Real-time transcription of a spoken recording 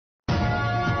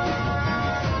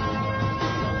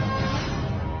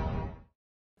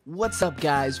What's up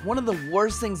guys? One of the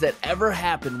worst things that ever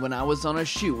happened when I was on a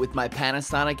shoot with my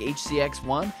Panasonic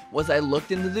HCX1 was I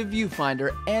looked into the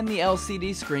viewfinder and the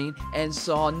LCD screen and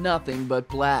saw nothing but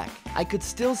black. I could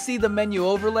still see the menu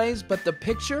overlays, but the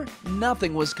picture,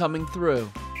 nothing was coming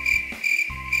through.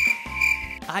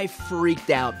 I freaked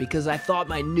out because I thought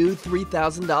my new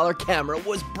 $3,000 camera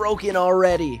was broken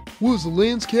already. Was the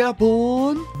lens cap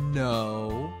on?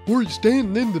 No. Were you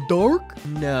standing in the dark?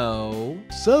 No.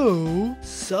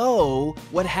 So,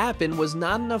 what happened was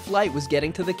not enough light was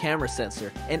getting to the camera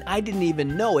sensor, and I didn't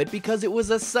even know it because it was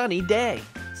a sunny day.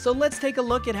 So let's take a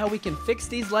look at how we can fix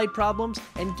these light problems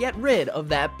and get rid of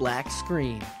that black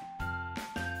screen.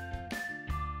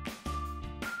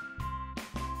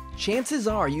 Chances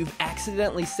are you've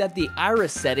accidentally set the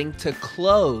iris setting to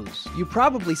close. You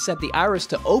probably set the iris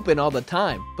to open all the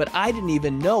time, but I didn't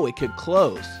even know it could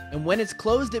close. And when it's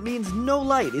closed, it means no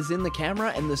light is in the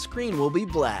camera and the screen will be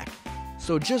black.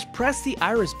 So just press the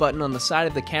iris button on the side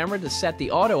of the camera to set the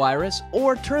auto iris,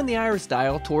 or turn the iris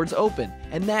dial towards open,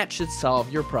 and that should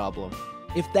solve your problem.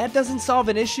 If that doesn't solve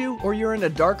an issue, or you're in a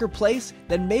darker place,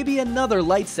 then maybe another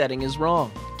light setting is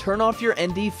wrong. Turn off your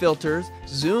ND filters,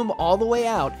 zoom all the way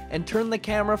out, and turn the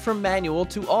camera from manual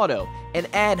to auto, and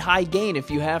add high gain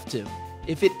if you have to.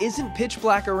 If it isn't pitch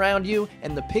black around you,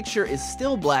 and the picture is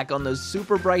still black on those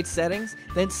super bright settings,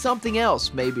 then something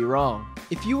else may be wrong.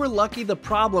 If you were lucky, the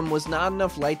problem was not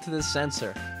enough light to the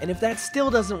sensor. And if that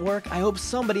still doesn't work, I hope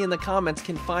somebody in the comments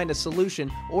can find a solution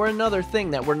or another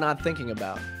thing that we're not thinking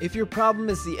about. If your problem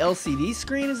is the LCD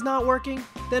screen is not working,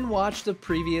 then watch the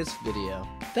previous video.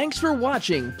 Thanks for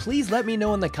watching. Please let me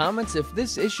know in the comments if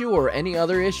this issue or any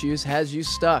other issues has you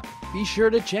stuck. Be sure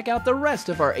to check out the rest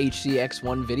of our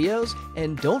HC-X1 videos,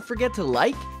 and don't forget to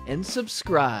like and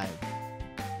subscribe.